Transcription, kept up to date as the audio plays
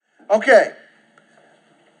Okay,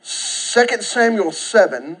 2 Samuel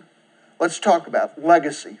 7, let's talk about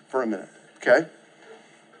legacy for a minute, okay?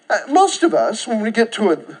 Most of us, when we get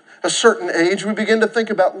to a certain age, we begin to think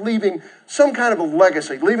about leaving some kind of a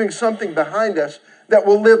legacy, leaving something behind us that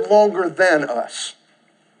will live longer than us.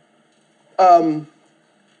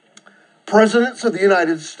 Presidents of the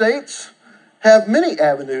United States have many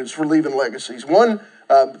avenues for leaving legacies. One,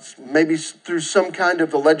 maybe through some kind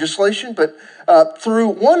of a legislation, but through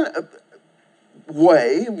one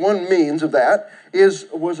means of that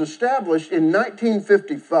was established in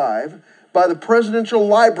 1955 by the Presidential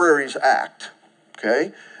Libraries Act.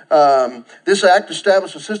 Okay, this act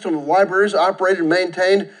established a system of libraries operated and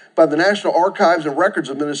maintained by the National Archives and Records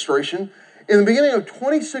Administration. In the beginning of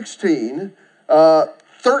 2016,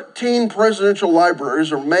 13 presidential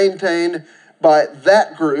libraries are maintained by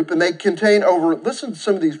that group, and they contain listen to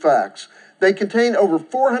some of these facts, they contain over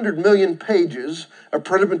 400 million pages of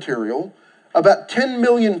printed material, about 10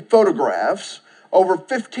 million photographs, over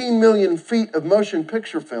 15 million feet of motion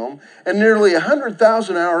picture film, and nearly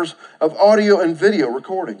 100,000 hours of audio and video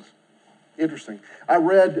recordings. Interesting. I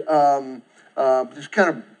read, just kind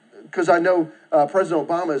of, because I know President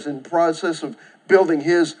Obama is in the process of building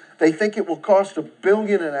his, they think it will cost $1.5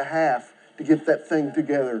 billion to get that thing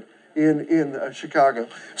together in Chicago.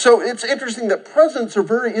 So it's interesting that presidents are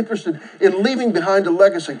very interested in leaving behind a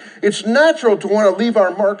legacy. It's natural to want to leave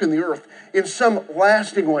our mark in the earth in some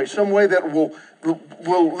lasting way, some way that will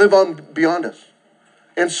live on beyond us.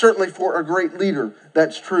 And certainly for a great leader,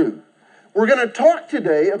 that's true. We're going to talk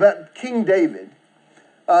today about King David.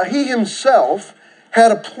 He himself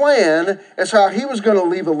had a plan as how he was going to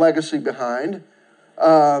leave a legacy behind.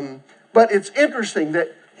 But it's interesting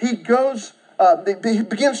that he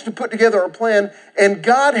begins to put together a plan, and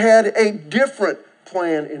God had a different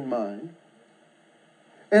plan in mind.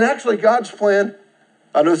 And actually, God's plan,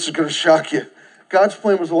 I know this is going to shock you, God's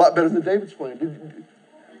plan was a lot better than David's plan.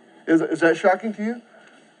 Is that shocking to you?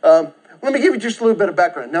 Let me give you just a little bit of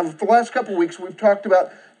background. Now, the last couple of weeks, we've talked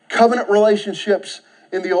about covenant relationships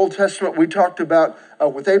in the Old Testament. We talked about,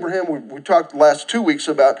 with Abraham, we talked the last 2 weeks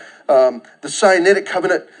about the Sinaitic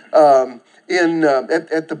covenant at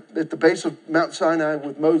the base of Mount Sinai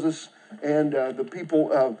with Moses and the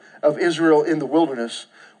people of Israel in the wilderness.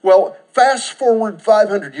 Well, fast forward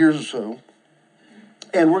 500 years or so,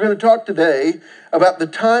 and we're going to talk today about the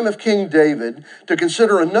time of King David to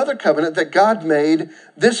consider another covenant that God made,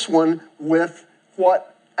 this one with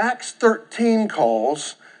what Acts 13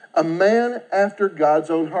 calls a man after God's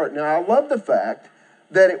own heart. Now, I love the fact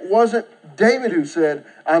that it wasn't David who said,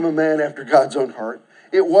 I'm a man after God's own heart.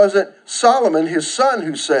 It wasn't Solomon, his son,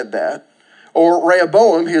 who said that, or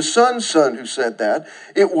Rehoboam, his son's son, who said that.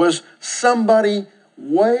 It was somebody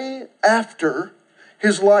way after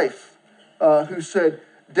his life who said,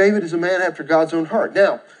 David is a man after God's own heart.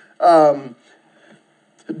 Now,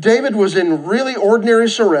 David was in really ordinary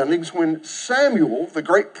surroundings when Samuel, the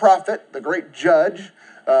great prophet, the great judge,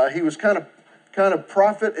 he was kind of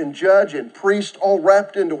prophet and judge and priest all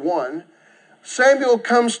wrapped into one. Samuel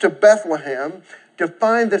comes to Bethlehem to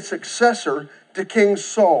find the successor to King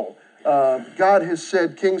Saul. God has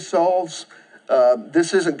said, King Saul's,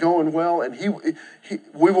 this isn't going well, and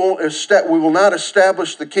we will not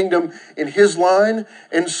establish the kingdom in his line.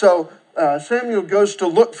 And so Samuel goes to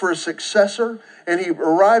look for a successor, and he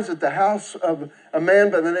arrives at the house of a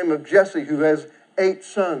man by the name of Jesse who has 8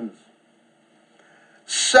 sons.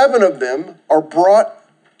 7 of them are brought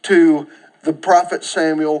to the prophet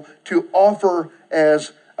Samuel to offer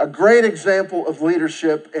as a great example of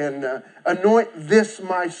leadership and anoint this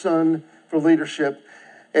my son for leadership.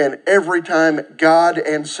 And every time God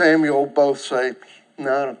and Samuel both say,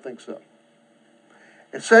 no, I don't think so.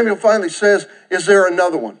 And Samuel finally says, is there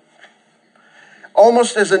another one?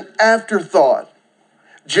 Almost as an afterthought,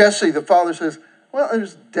 Jesse, the father, says, well,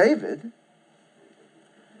 there's David.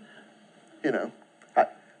 You know,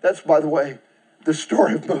 that's, by the way, the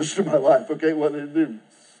story of most of my life. Okay, well,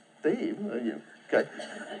 Steve, okay.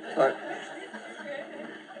 All right.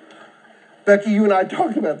 Becky, you and I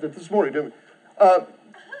talked about that this morning, didn't we?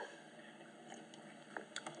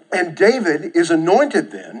 And David is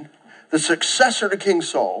anointed then, the successor to King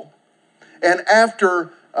Saul. And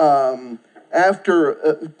after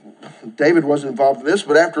David wasn't involved in this,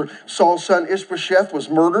 but after Saul's son Ishbosheth was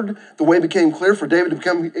murdered, the way became clear for David to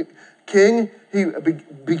become king. He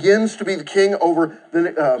begins to be the king over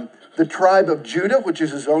the tribe of Judah, which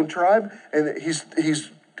is his own tribe, and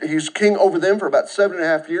he's king over them for about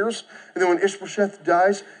 7.5 years. And then when Ishbosheth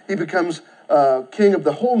dies, he becomes king of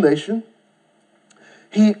the whole nation.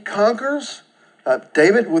 He conquers,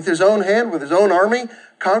 David with his own hand, with his own army,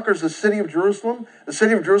 conquers the city of Jerusalem. The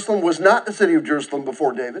city of Jerusalem was not the city of Jerusalem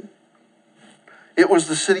before David. It was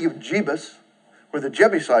the city of Jebus, where the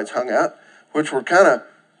Jebusites hung out, which were kind of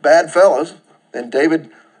bad fellows. And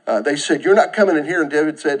David, they said, "You're not coming in here." And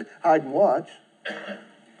David said, "Hide and watch."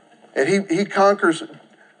 And he conquers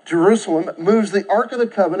Jerusalem, moves the Ark of the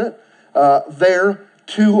Covenant there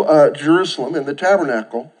to Jerusalem in the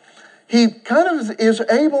tabernacle. He kind of is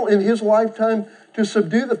able in his lifetime to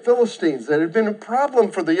subdue the Philistines that had been a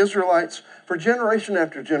problem for the Israelites for generation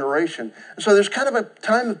after generation. And so there's kind of a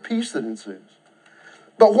time of peace that ensues.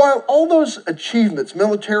 But while all those achievements,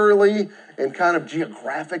 militarily and kind of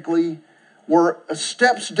geographically, were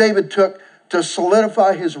steps David took to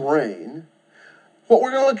solidify his reign, what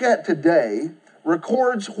we're going to look at today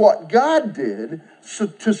records what God did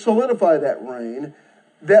to solidify that reign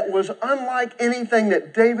that was unlike anything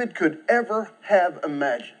that David could ever have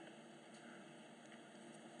imagined.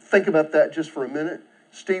 Think about that just for a minute.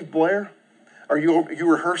 Steve Blair, are you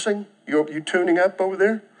rehearsing? You tuning up over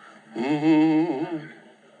there? Mm-hmm.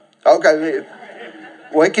 Okay,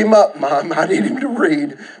 wake him up, Mom. I need him to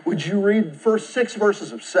read. Would you read the first 6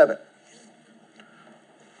 verses of 7?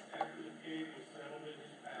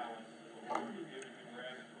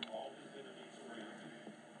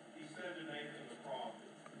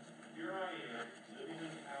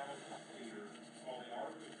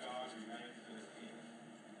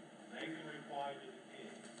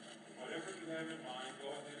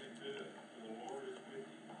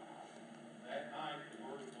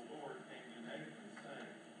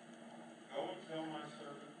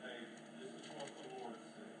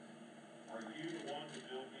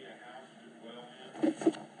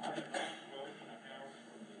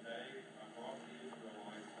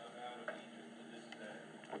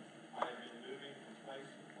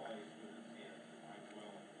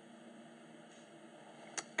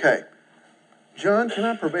 Okay. John, can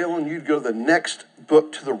I prevail on you to go to the next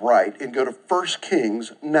book to the right and go to 1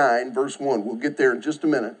 Kings 9, verse 1. We'll get there in just a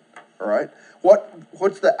minute, all right?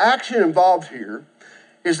 What's the action involved here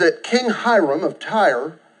is that King Hiram of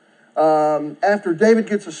Tyre, after David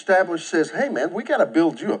gets established, says, "Hey, man, we got to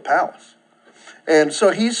build you a palace." And so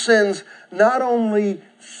he sends not only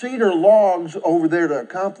cedar logs over there to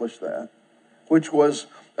accomplish that, which was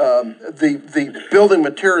the building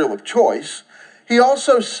material of choice, he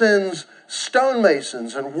also sends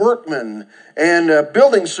stonemasons and workmen and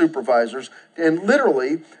building supervisors, and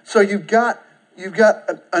literally, so you've got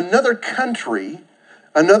another country,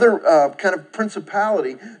 another kind of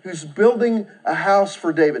principality who's building a house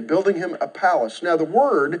for David, building him a palace. Now, the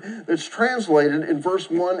word that's translated in verse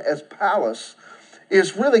 1 as palace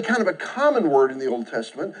is really kind of a common word in the Old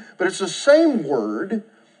Testament, but it's the same word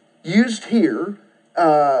used here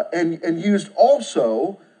and used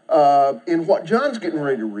also in what John's getting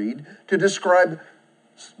ready to read to describe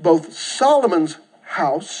both Solomon's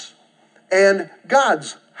house and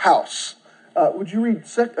God's house. Would you read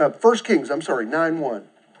 1 Kings, 9:1?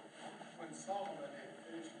 When Solomon had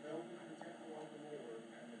finished building the temple of the Lord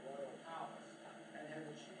and the royal palace, and had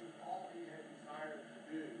achieved all he had desired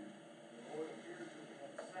to do, the Lord appeared to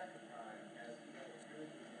him a second time as he had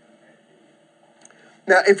appeared to him at Gibeon.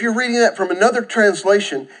 Now, if you're reading that from another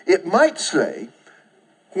translation, it might say,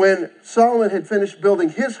 when Solomon had finished building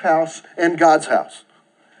his house and God's house.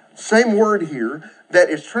 Same word here that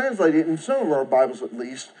is translated in some of our Bibles at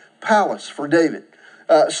least, palace for David.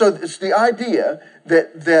 So it's the idea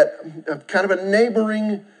that kind of a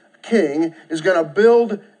neighboring king is going to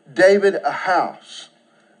build David a house.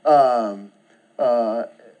 Now,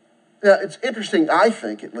 it's interesting, I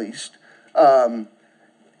think at least,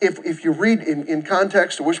 if you read in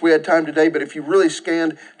context, I wish we had time today, but if you really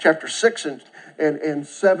scanned chapter 6 and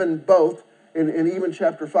 7 both, and even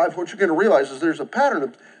chapter 5, what you're going to realize is there's a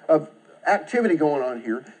pattern of activity going on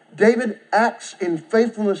here. David acts in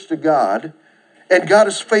faithfulness to God, and God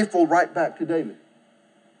is faithful right back to David.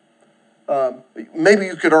 Maybe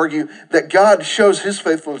you could argue that God shows his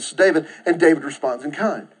faithfulness to David, and David responds in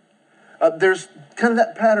kind. There's kind of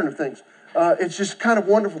that pattern of things. It's just kind of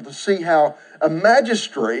wonderful to see how a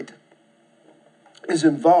magistrate is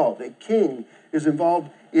involved, a king is involved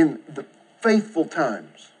in the faithful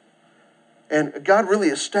times. And God really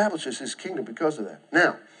establishes his kingdom because of that.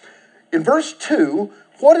 Now, in verse 2,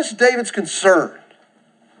 what is David's concern?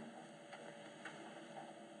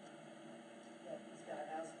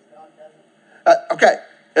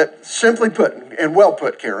 Simply put, and well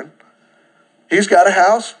put, Karen, he's got a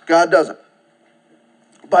house, God doesn't.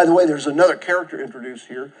 By the way, there's another character introduced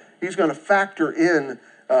here. He's going to factor in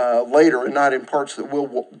later, and not in parts that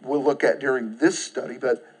we'll look at during this study,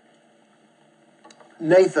 but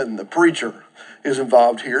Nathan, the preacher, is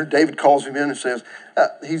involved here. David calls him in and says,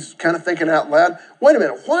 he's kind of thinking out loud, wait a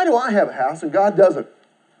minute, why do I have a house and God doesn't?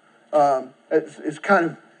 It's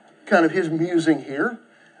kind of his musing here.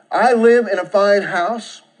 I live in a fine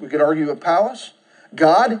house. We could argue a palace.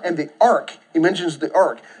 God and the ark. He mentions the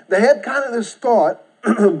ark. They had kind of this thought.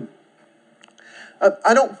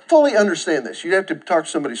 I don't fully understand this. You'd have to talk to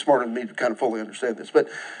somebody smarter than me to kind of fully understand this. But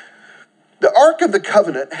the Ark of the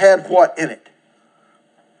Covenant had what in it?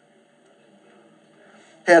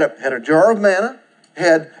 Had a jar of manna,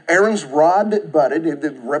 had Aaron's rod that budded,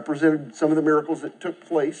 that represented some of the miracles that took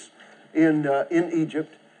place in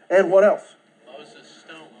Egypt. And what else? Moses'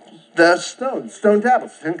 stones. The stone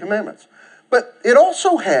tablets, the 10 Commandments. But it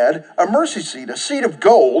also had a mercy seat, a seat of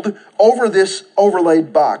gold over this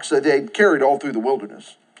overlaid box that they carried all through the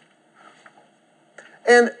wilderness.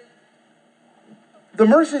 And the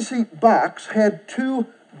mercy seat box had 2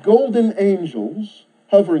 golden angels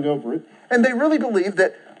hovering over it, and they really believed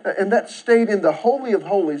that, and that stayed in the Holy of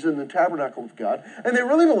Holies in the tabernacle of God, and they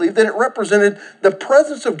really believed that it represented the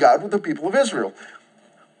presence of God with the people of Israel.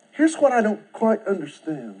 Here's what I don't quite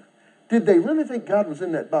understand. Did they really think God was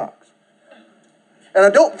in that box? And I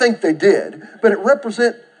don't think they did, but it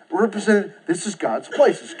represented this is God's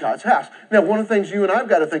place, it's God's house. Now, one of the things you and I've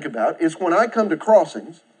got to think about is when I come to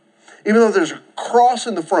crossings, even though there's a cross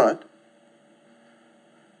in the front,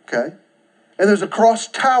 okay, and there's a cross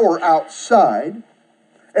tower outside,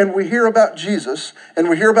 and we hear about Jesus, and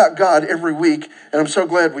we hear about God every week, and I'm so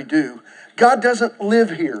glad we do. God doesn't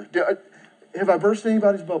live here. Have I burst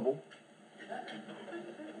anybody's bubble?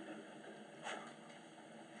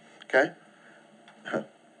 Okay.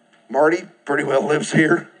 Marty pretty well lives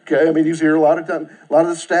here. Okay, I mean, he's here a lot of times. A lot of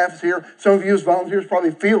the staff is here. Some of you as volunteers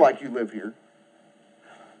probably feel like you live here.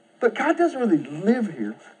 But God doesn't really live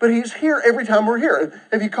here. But he's here every time we're here.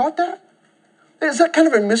 Have you caught that? Is that kind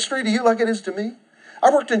of a mystery to you like it is to me? I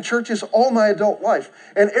worked in churches all my adult life.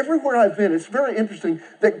 And everywhere I've been, it's very interesting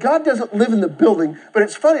that God doesn't live in the building. But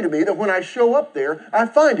it's funny to me that when I show up there, I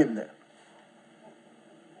find him there.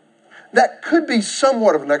 That could be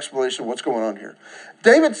somewhat of an explanation of what's going on here.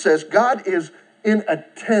 David says God is in a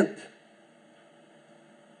tent.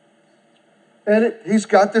 And he's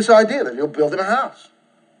got this idea that he'll build him a house.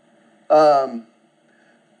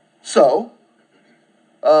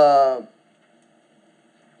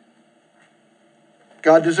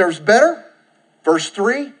 God deserves better. Verse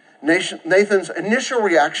 3, Nathan's initial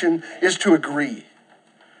reaction is to agree.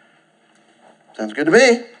 Sounds good to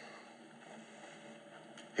me.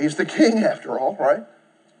 He's the king after all, right?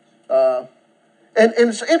 And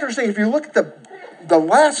it's interesting, if you look at the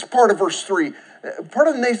last part of verse 3, part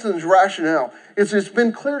of Nathan's rationale is it's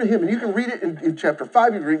been clear to him, and you can read it in chapter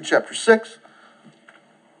 5, you can read it in chapter 6.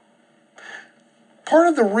 Part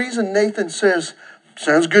of the reason Nathan says,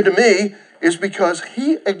 sounds good to me, is because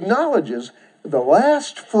he acknowledges the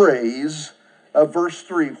last phrase of verse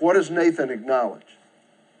 3. What does Nathan acknowledge?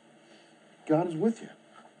 God is with you.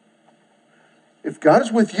 If God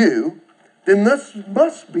is with you, then this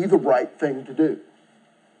must be the right thing to do.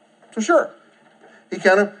 So sure, he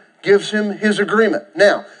kind of gives him his agreement.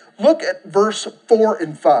 Now, look at verse 4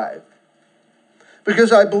 and 5.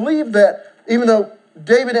 Because I believe that even though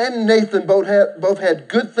David and Nathan both had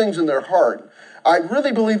good things in their heart, I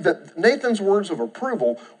really believe that Nathan's words of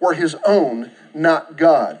approval were his own, not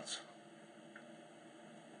God's.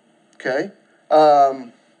 Okay? I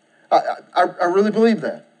really believe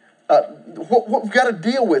that. What we've got to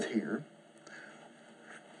deal with here,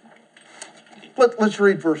 let's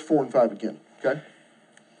read verse 4 and 5 again, okay?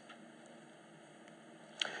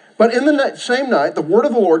 But in the same night, the word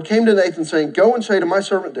of the Lord came to Nathan, saying, Go and say to my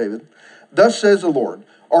servant David, Thus says the Lord,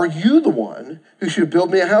 Are you the one who should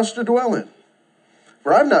build me a house to dwell in?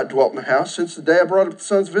 For I have not dwelt in a house since the day I brought up the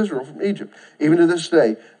sons of Israel from Egypt, even to this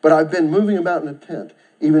day. But I've been moving about in a tent,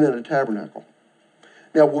 even in a tabernacle.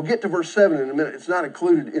 Now, we'll get to verse 7 in a minute. It's not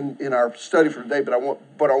included in our study for today, but I want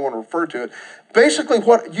to refer to it. Basically,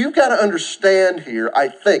 what you've got to understand here, I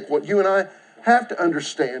think, what you and I have to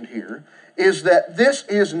understand here, is that this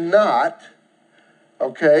is not,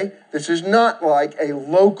 okay, this is not like a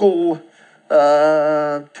local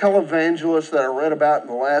televangelist that I read about in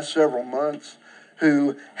the last several months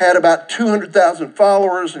who had about 200,000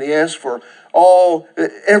 followers, and he asked for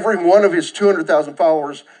every one of his 200,000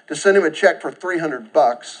 followers to send him a check for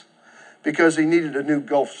 $300 because he needed a new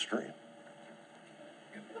Gulfstream.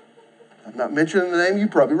 I'm not mentioning the name. You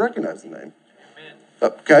probably recognize the name.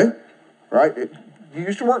 Okay, right? You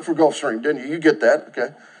used to work for Gulfstream, didn't you? You get that,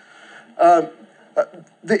 okay?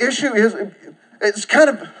 The issue is,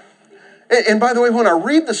 And by the way, when I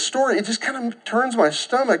read the story, it just kind of turns my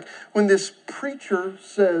stomach when this preacher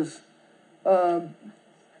says, God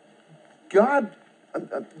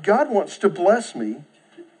wants to bless me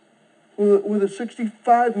with a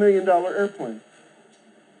 $65 million airplane.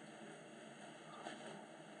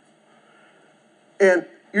 And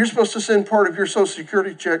you're supposed to send part of your Social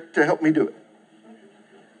Security check to help me do it.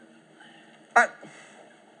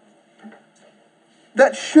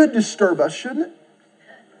 That should disturb us, shouldn't it?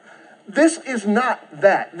 This is not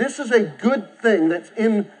that. This is a good thing that's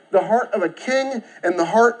in the heart of a king and the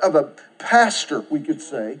heart of a pastor, we could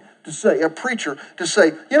say, a preacher, to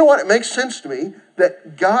say, you know what, it makes sense to me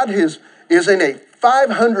that God is in a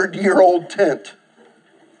 500-year-old tent.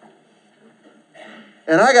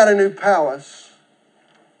 And I got a new palace.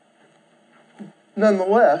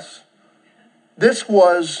 Nonetheless, this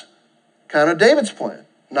was kind of David's plan,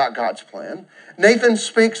 not God's plan. Nathan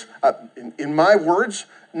speaks, in my words,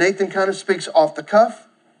 Nathan kind of speaks off the cuff,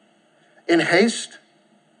 in haste.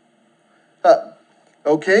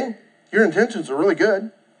 Okay, your intentions are really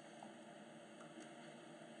good.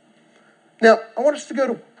 Now, I want us to go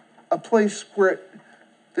to a place where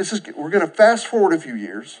we're going to fast forward a few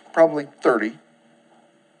years, probably 30.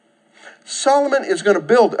 Solomon is going to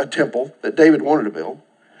build a temple that David wanted to build.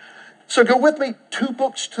 So go with me 2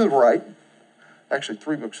 books to the right. Actually,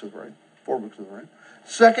 3 books to the right. 4 books to the right.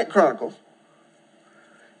 2 Chronicles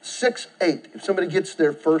 6:8. If somebody gets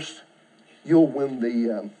there first, you'll win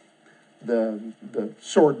the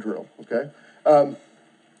sword drill, okay?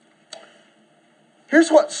 Here's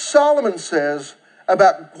what Solomon says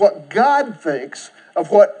about what God thinks of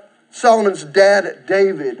what Solomon's dad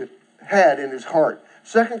David had in his heart.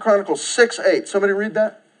 2 Chronicles 6:8. Somebody read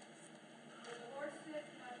that? The Lord said to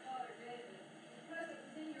my father David, because it was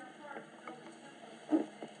in your heart to build a temple for me,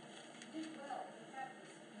 you did well to have this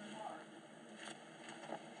in your heart.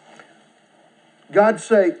 God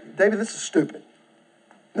say, David, this is stupid.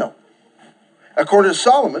 No. According to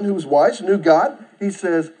Solomon, who was wise, knew God, he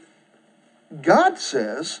says, God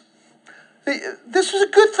says, this was a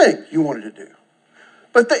good thing you wanted to do.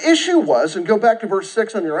 But the issue was, and go back to verse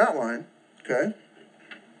 6 on your outline, okay?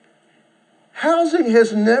 Housing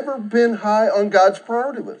has never been high on God's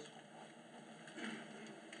priority list.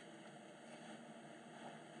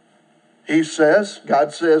 He says,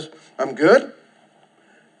 God says, I'm good.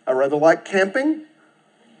 I rather like camping.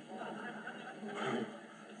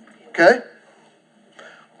 Okay?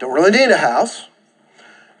 Don't really need a house.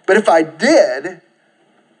 But if I did,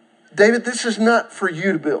 David, this is not for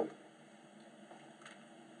you to build.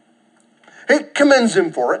 He commends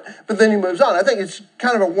him for it, but then he moves on. I think it's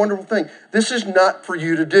kind of a wonderful thing. This is not for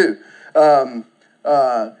you to do. God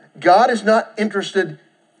is not interested.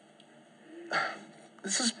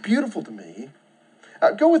 This is beautiful to me.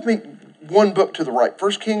 Go with me 1 book to the right.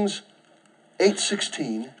 1 Kings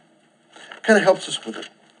 8:16 kind of helps us with it.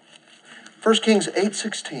 1 Kings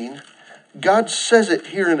 8:16. God says it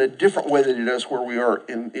here in a different way than he does where we are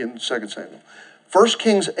in 2 Samuel. 1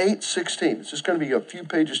 Kings 8:16. It's just going to be a few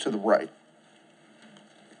pages to the right.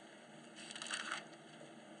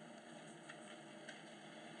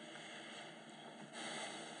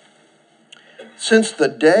 Since the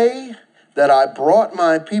day that I brought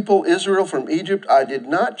my people Israel from Egypt, I did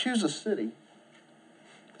not choose a city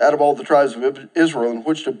out of all the tribes of Israel in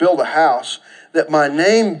which to build a house that my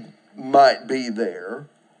name might be there.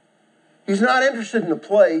 He's not interested in a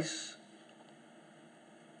place.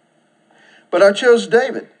 But I chose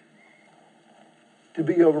David to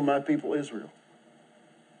be over my people Israel.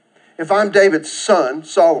 If I'm David's son,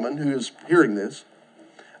 Solomon, who is hearing this,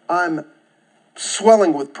 I'm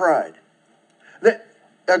swelling with pride.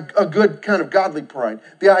 A good kind of godly pride.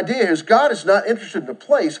 The idea is God is not interested in a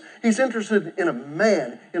place. He's interested in a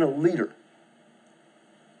man, in a leader.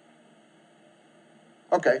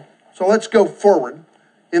 Okay, so let's go forward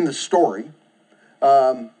in the story.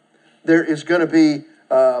 There is going to be,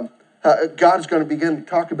 God's going to begin to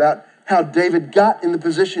talk about how David got in the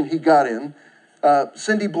position he got in.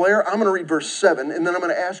 Cindy Blair, I'm going to read verse 7, and then I'm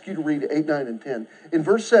going to ask you to read 8, 9, and 10. In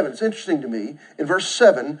verse 7, it's interesting to me. In verse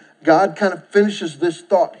 7, God kind of finishes this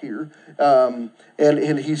thought here,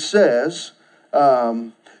 and he says,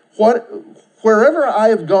 wherever I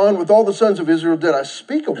have gone with all the sons of Israel, did I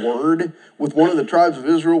speak a word with one of the tribes of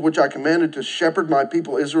Israel, which I commanded to shepherd my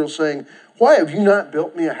people Israel, saying, why have you not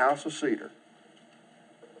built me a house of cedar?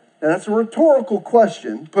 Now, that's a rhetorical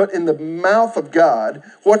question put in the mouth of God.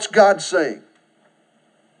 What's God saying?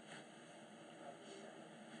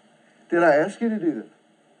 Did I ask you to do this?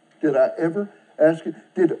 Did I ever ask you?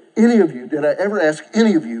 Did I ever ask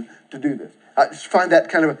any of you to do this? I just find that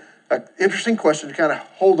kind of an interesting question to kind of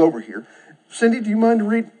hold over here. Cindy, do you mind to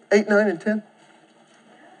read 8, 9, and 10? Now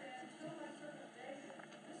then, until my servant David,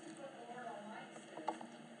 this is what the Lord Almighty says.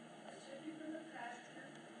 I took you from the pasture,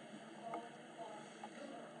 and called you flock from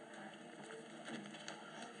the milk, and I keep this covenant. I have been with you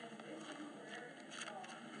wherever you've gone, but I have cut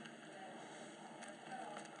off all your enemies from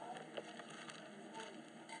before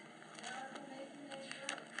you. Now I will make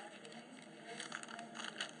your name great, like the names of the greatest among the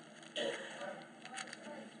earth. I will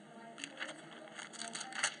provide a place for my people Israel, and I will plant them, so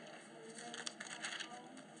that they will have a home of their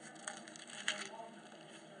own, and they walk in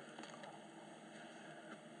this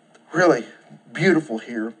earth. Really beautiful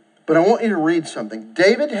here. But I want you to read something.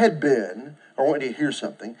 I want you to hear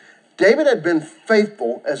something. David had been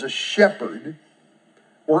faithful as a shepherd,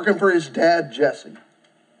 working for his dad, Jesse.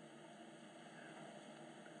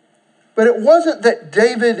 But it wasn't that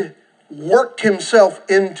David worked himself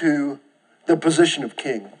into the position of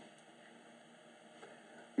king.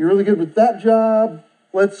 You're really good with that job.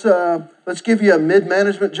 Let's give you a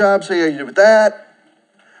mid-management job. See how you do with that.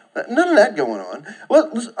 None of that going on.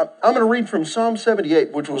 I'm going to read from Psalm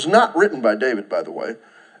 78, which was not written by David, by the way.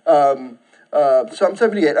 Psalm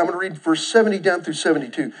 78, I'm going to read verse 70 down through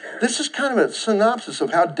 72. This is kind of a synopsis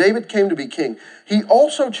of how David came to be king. He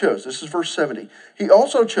also chose, this is verse 70,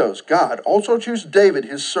 God also chose David,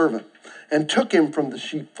 his servant, and took him from the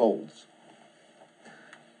sheepfolds.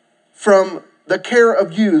 From the care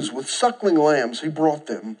of ewes with suckling lambs, he brought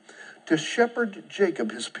them to shepherd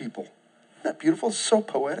Jacob, his people. Isn't that beautiful? It's so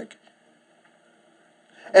poetic.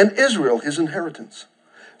 And Israel, his inheritance.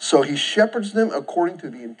 So he shepherds them according to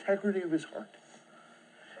the integrity of his heart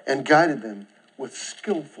and guided them with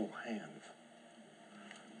skillful hands.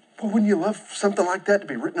 Boy, wouldn't you love something like that to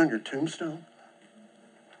be written on your tombstone?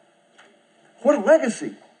 What a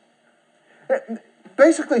legacy.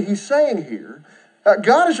 Basically, he's saying here,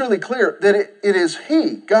 God is really clear that it is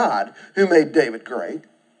he, God, who made David great,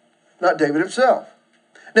 not David himself.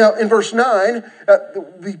 Now, in verse 9,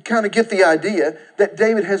 we kind of get the idea that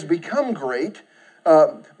David has become great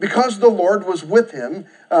because the Lord was with him.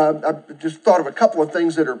 I just thought of a couple of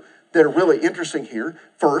things that are really interesting here.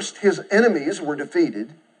 First, his enemies were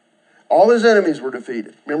defeated. All his enemies were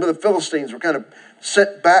defeated. Remember, the Philistines were kind of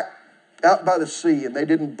sent back out by the sea, and they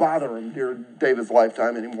didn't bother him during David's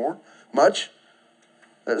lifetime anymore much.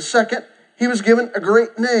 Second, he was given a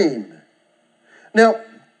great name. Now,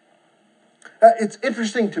 it's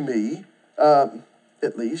interesting to me,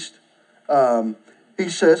 at least. He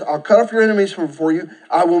says, I'll cut off your enemies from before you.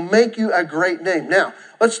 I will make you a great name. Now,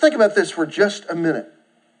 let's think about this for just a minute.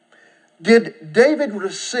 Did David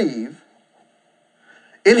receive,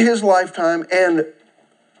 in his lifetime and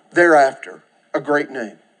thereafter, a great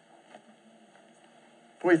name?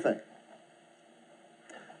 What do you think?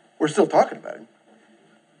 We're still talking about him.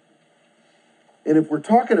 And if we're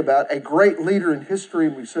talking about a great leader in history,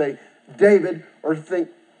 and we say David, or think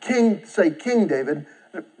King David,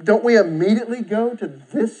 don't we immediately go to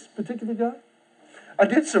this particular guy? I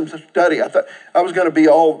did some study. I thought I was going to be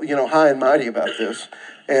all, high and mighty about this.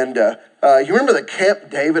 And you remember the Camp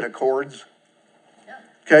David Accords?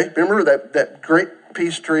 Okay, remember that great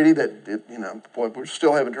peace treaty boy, we're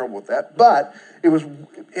still having trouble with that. But it was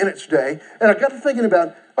in its day. And I got to thinking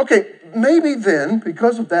about, okay, maybe then,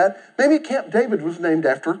 because of that, maybe Camp David was named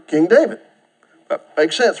after King David. That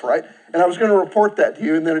makes sense, right? And I was going to report that to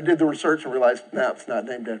you, and then I did the research and realized, no, it's not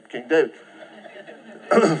named after King David.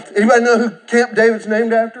 Anybody know who Camp David's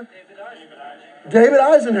named after? David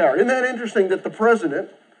Eisenhower. Isn't that interesting that the President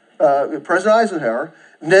Eisenhower,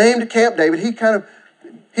 named Camp David?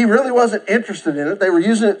 He really wasn't interested in it. They were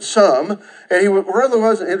using it some, and he really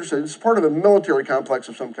wasn't interested. It's part of a military complex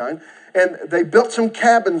of some kind. And they built some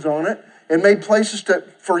cabins on it and made places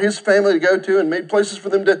for his family to go to, and made places for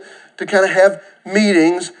them to kind of have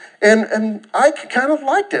meetings. And I kind of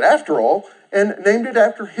liked it after all, and named it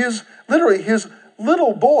after his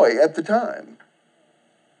little boy at the time.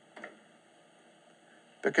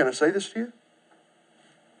 But can I say this to you?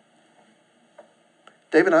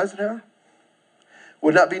 David Eisenhower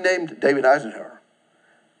would not be named David Eisenhower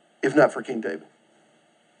if not for King David.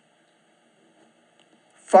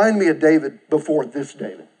 Find me a David before this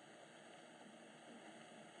David.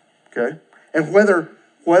 Okay? And whether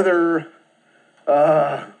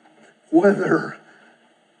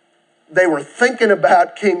they were thinking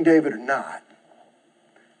about King David or not,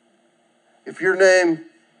 if your name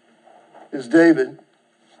is David,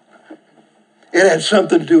 it had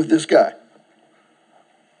something to do with this guy.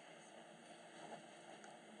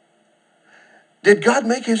 Did God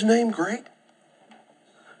make his name great?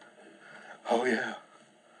 Oh, yeah.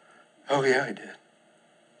 Oh, yeah, he did.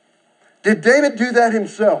 Did David do that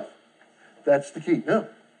himself? That's the key. No.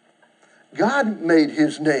 God made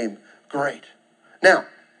his name great. Now,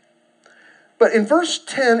 But in verse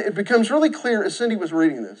 10, it becomes really clear as Cindy was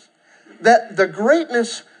reading this, that the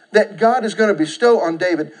greatness that God is going to bestow on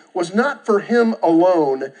David was not for him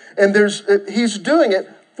alone. And he's doing it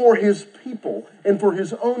for his people and for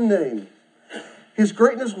his own name. His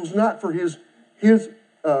greatness was not for him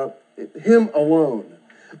alone.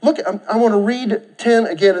 Look, I want to read 10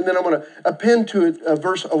 again, and then I'm going to append to it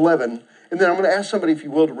verse 11. And then I'm going to ask somebody, if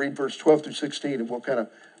you will, to read verse 12 through 16, and we'll kind of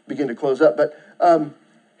begin to close up. But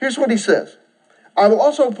here's what he says. I will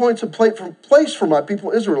also appoint a place for my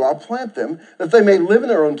people Israel. I'll plant them, that they may live in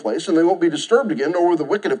their own place, and they won't be disturbed again, nor will the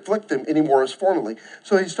wicked afflict them anymore as formerly.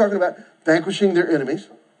 So he's talking about vanquishing their enemies.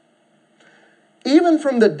 Even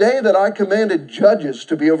from the day that I commanded judges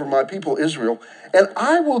to be over my people Israel, and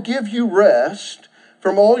I will give you rest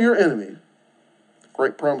from all your enemies.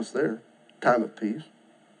 Great promise there. Time of peace.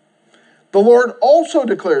 The Lord also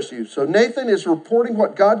declares to you. So Nathan is reporting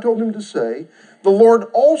what God told him to say. The Lord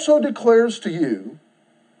also declares to you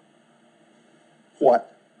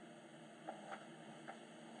what?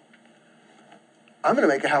 I'm going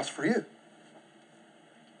to make a house for you.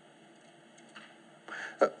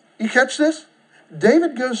 You catch this?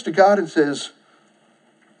 David goes to God and says,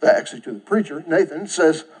 actually to the preacher, Nathan,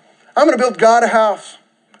 says, I'm going to build God a house.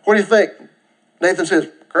 What do you think? Nathan says,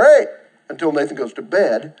 great, until Nathan goes to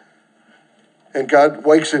bed. And God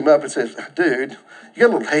wakes him up and says, dude, you got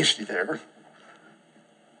a little hasty there.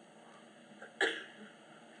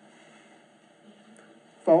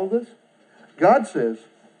 Follow this? God says,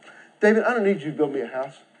 David, I don't need you to build me a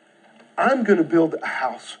house. I'm going to build a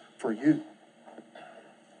house for you.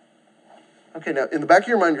 Okay, now, in the back of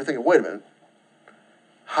your mind, you're thinking, wait a minute.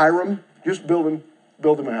 Hiram, just build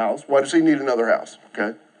him a house. Why does he need another house?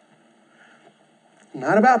 Okay.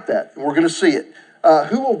 Not about that. We're going to see it.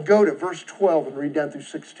 Who will go to verse 12 and read down through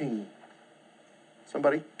 16?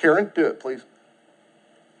 Somebody? Karen, do it, please.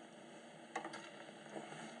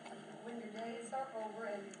 When your days are over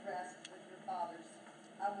and you rest with your fathers,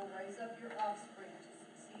 I will raise up your offspring to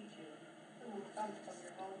succeed you, who will come from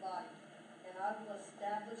your own body, and I will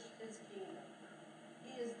establish his kingdom.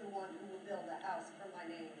 He is the one who will build a house for my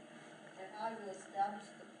name, and I will establish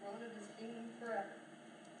the throne of his kingdom forever.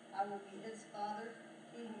 I will be his father,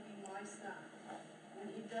 he will be my son. When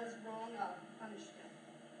he does wrong, I will punish him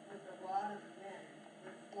with the rod of men,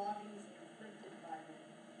 with floggings inflicted by men.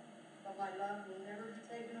 But my love will never be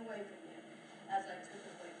taken away from him, as I took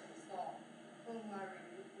away from Saul, whom I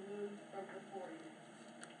removed from before you.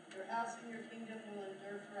 Your house and your kingdom will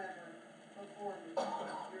endure forever before me.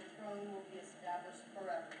 Your throne will be established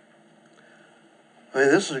forever. I mean,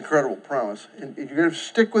 this is an incredible promise. And you're going to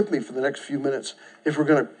stick with me for the next few minutes if we're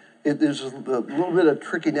going to. There's a little bit of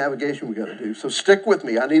tricky navigation we got to do. So stick with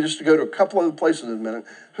me. I need us to go to a couple other places in a minute.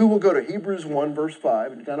 Who will go to Hebrews 1, verse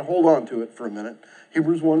 5, and kind of hold on to it for a minute.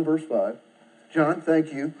 Hebrews 1, verse 5. John,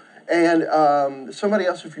 thank you. And somebody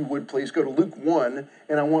else, if you would, please, go to Luke 1,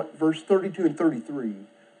 and I want verse 32 and 33.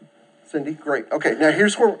 Cindy, great. Okay, now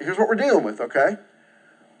here's what we're dealing with, okay?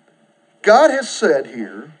 God has said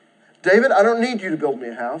here, David, I don't need you to build me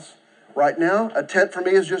a house. Right now, a tent for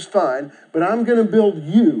me is just fine, but I'm going to build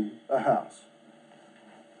you a house.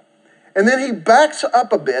 And then he backs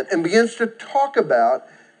up a bit and begins to talk about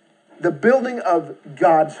the building of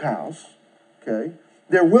God's house, okay?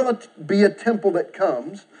 There will be a temple that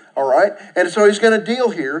comes, all right? And so he's going to deal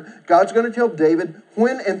here. God's going to tell David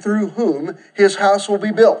when and through whom his house will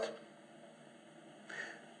be built.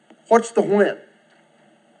 What's the when?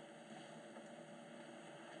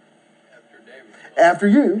 After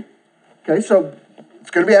you. Okay, so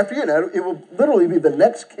it's going to be after you. Now, it will literally be the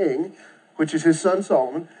next king, which is his son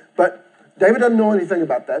Solomon. But David doesn't know anything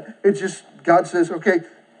about that. It's just God says, okay,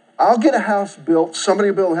 I'll get a house built.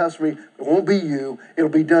 Somebody will build a house for me. It won't be you.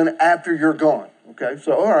 It'll be done after you're gone. Okay,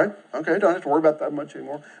 so all right. Okay, don't have to worry about that much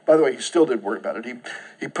anymore. By the way, he still did worry about it.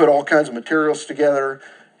 He put all kinds of materials together.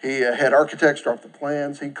 He had architects draw up the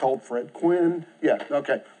plans. He called Fred Quinn. Yeah,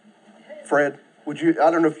 okay. Fred, I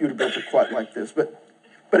don't know if you'd have built it quite like this, but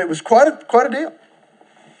it was quite a deal.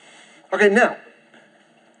 Okay, now,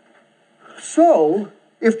 so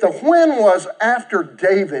if the when was after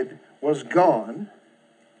David was gone,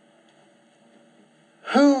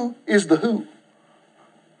 who is the who?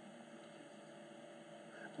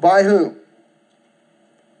 By whom?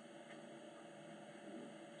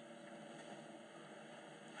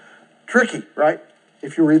 Tricky, right?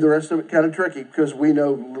 If you read the rest of it, kind of tricky because we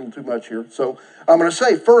know a little too much here. So I'm going to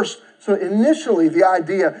say first, so initially the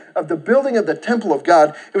idea of the building of the temple of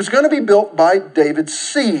God, it was going to be built by David's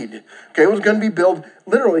seed. Okay, it was going to be built,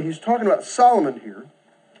 literally, he's talking about Solomon here.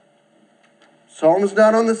 Solomon's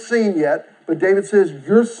not on the scene yet, but David says,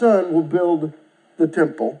 your son will build the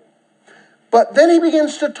temple. But then he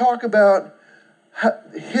begins to talk about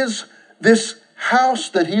this house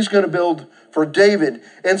that he's going to build for David.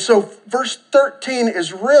 And so verse 13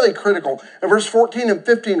 is really critical. And verse 14 and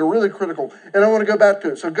 15 are really critical. And I want to go back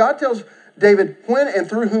to it. So God tells David when and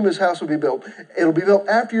through whom his house will be built. It'll be built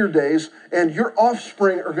after your days, and your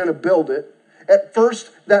offspring are going to build it. At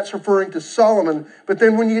first, that's referring to Solomon. But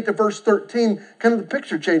then when you get to verse 13, kind of the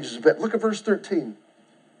picture changes a bit. Look at verse 13.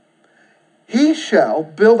 He shall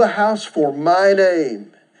build a house for my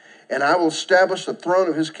name, and I will establish the throne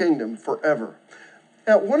of his kingdom forever.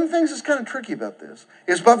 Now, one of the things that's kind of tricky about this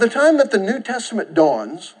is by the time that the New Testament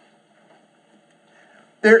dawns,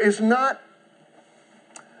 there is not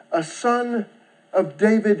a son of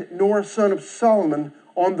David nor a son of Solomon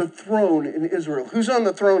on the throne in Israel. Who's on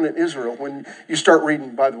the throne in Israel when you start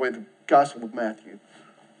reading, by the way, the Gospel of Matthew?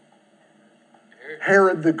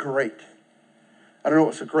 Herod the Great. I don't know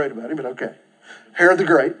what's so great about him, but okay. Herod the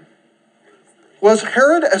Great. Was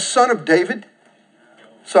Herod a son of David?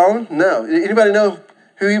 Solomon? No. Anybody know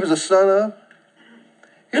who he was a son of?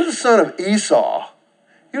 He was a son of Esau.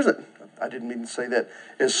 I didn't mean to say that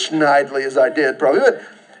as snidely as I did, probably, but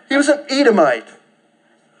he was an Edomite.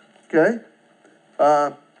 Okay?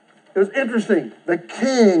 It was interesting. The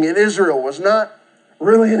king in Israel was not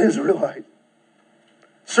really an Israelite.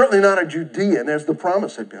 Certainly not a Judean, as the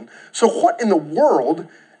promise had been. So what in the world,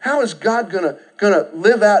 how is God gonna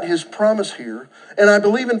live out his promise here? And I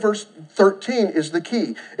believe in verse 13 is the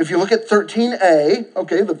key. If you look at 13a,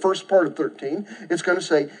 okay, the first part of 13, it's going to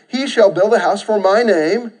say, he shall build a house for my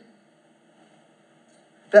name.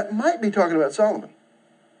 That might be talking about Solomon.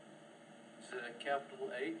 Is it a capital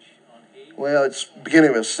H on E? Well, it's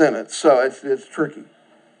beginning of a sentence, so it's tricky.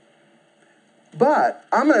 But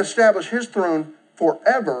I'm going to establish his throne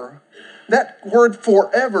forever. That word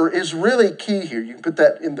forever is really key here. You can put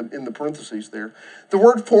that in the parentheses there. The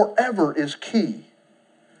word forever is key.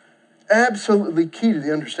 Absolutely key to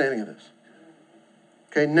the understanding of this.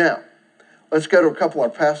 Okay, now, let's go to a couple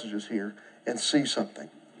of passages here and see something.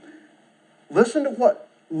 Listen to what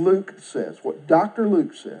Luke says, what Dr.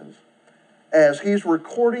 Luke says, as he's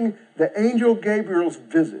recording the angel Gabriel's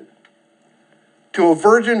visit to a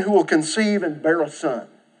virgin who will conceive and bear a son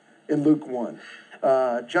in Luke 1.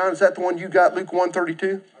 John, is that the one you got, Luke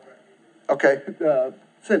 1:32? Okay,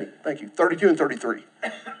 Cindy, thank you. 32 and 33. You will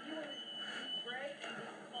be great and be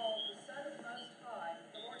called the Son of the Most High.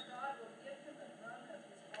 The Lord God will give him the throne of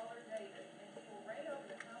his father David, and he will reign over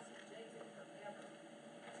the house of David forever.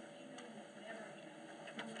 His kingdom will never end.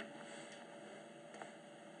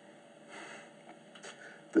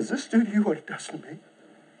 Does this do to you what it does to me?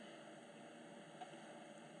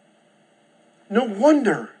 No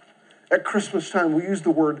wonder at Christmas time we use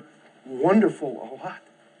the word wonderful a lot.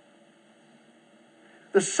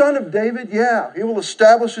 The son of David, yeah, he will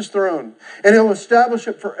establish his throne, and he'll establish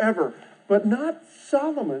it forever, but not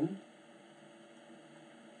Solomon.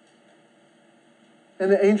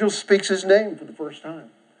 And the angel speaks his name for the first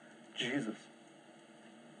time, Jesus.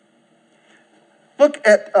 Look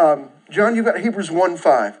at, John, you've got Hebrews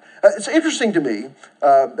 1:5. It's interesting to me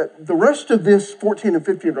that the rest of this 14 and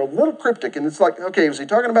 15 are a little cryptic, and it's like, okay, was he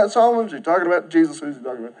talking about Solomon? Was he talking about Jesus? Who's he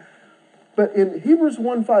talking about? But in Hebrews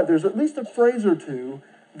 1:5, there's at least a phrase or two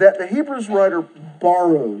that the Hebrews writer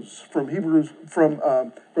borrows from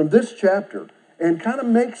this chapter and kind of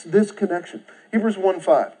makes this connection. Hebrews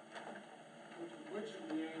 1:5. Which of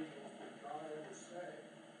the angels did God ever say,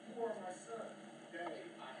 you are my son, today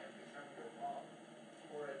I have become your father?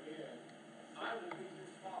 Or again, I will be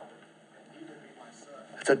his father, and he will be my son.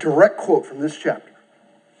 It's a direct quote from this chapter.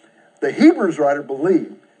 The Hebrews writer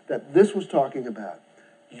believed that this was talking about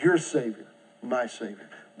your Savior, my Savior.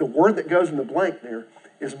 The word that goes in the blank there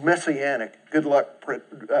is messianic. Good luck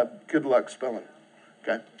spelling.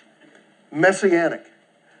 Okay? Messianic.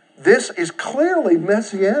 This is clearly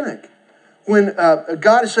messianic. When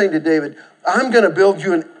God is saying to David, I'm going to build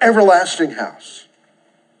you an everlasting house.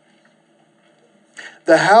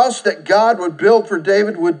 The house that God would build for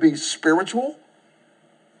David would be spiritual.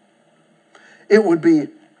 It would be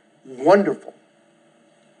wonderful.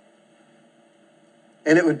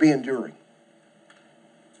 And it would be enduring.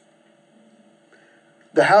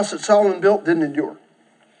 The house that Solomon built didn't endure.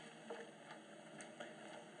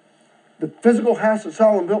 The physical house that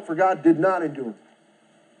Solomon built for God did not endure.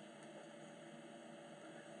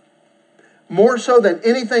 More so than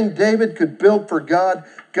anything David could build for God,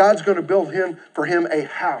 God's going to build for him a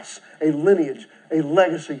house, a lineage, a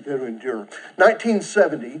legacy to endure.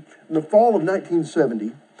 1970, in the fall of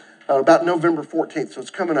 1970, about November 14th, so it's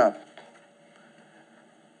coming up.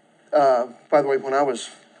 By the way, when I was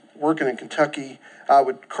working in Kentucky, I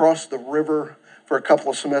would cross the river for a couple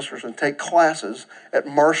of semesters and take classes at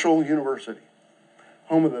Marshall University,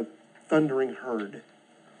 home of the Thundering Herd.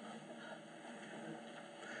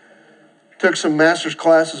 Took some master's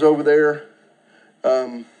classes over there.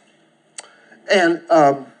 And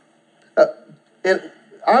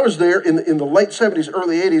I was there in the late 70s,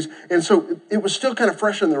 early 80s, and so it was still kind of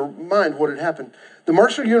fresh in their mind what had happened. The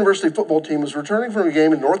Marshall University football team was returning from a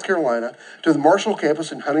game in North Carolina to the Marshall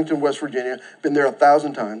campus in Huntington, West Virginia. Been there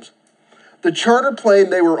 1,000 times. The charter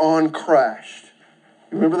plane they were on crashed.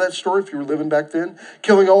 You remember that story if you were living back then?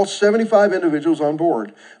 Killing all 75 individuals on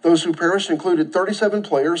board. Those who perished included 37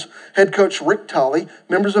 players, head coach Rick Tolley,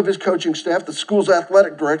 members of his coaching staff, the school's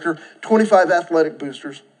athletic director, 25 athletic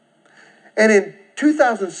boosters. And in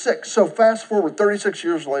 2006, so fast forward 36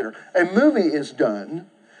 years later, a movie is done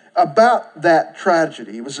about that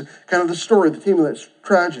tragedy. It was kind of the story of the team of that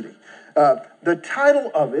tragedy. The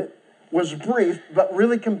title of it was brief, but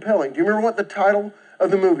really compelling. Do you remember what the title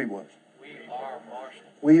of the movie was? We Are Marshall.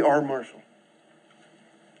 We Are Marshall.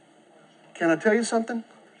 Can I tell you something?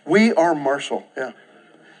 We are Marshall, yeah.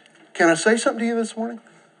 Can I say something to you this morning?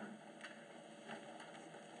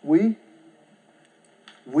 We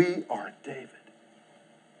are David.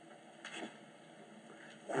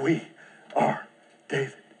 We are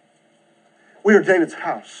David. We are David's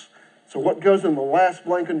house. So what goes in the last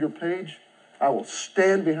blank on your page, I will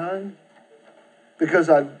stand behind because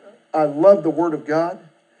I love the Word of God.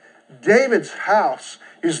 David's house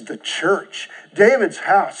is the church. David's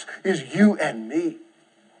house is you and me.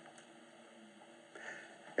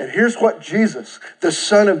 And here's what Jesus, the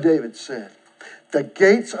Son of David, said. The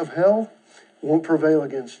gates of hell won't prevail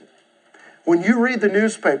against it. When you read the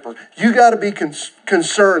newspaper, you got to be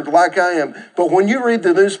concerned like I am. But when you read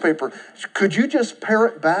the newspaper, could you just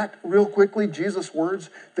parrot back real quickly Jesus' words?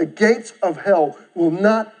 The gates of hell will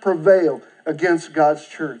not prevail against God's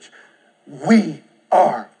church. We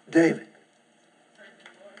are David.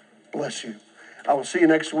 Bless you. I will see you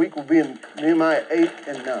next week. We'll be in Nehemiah 8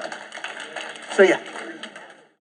 and 9. See ya.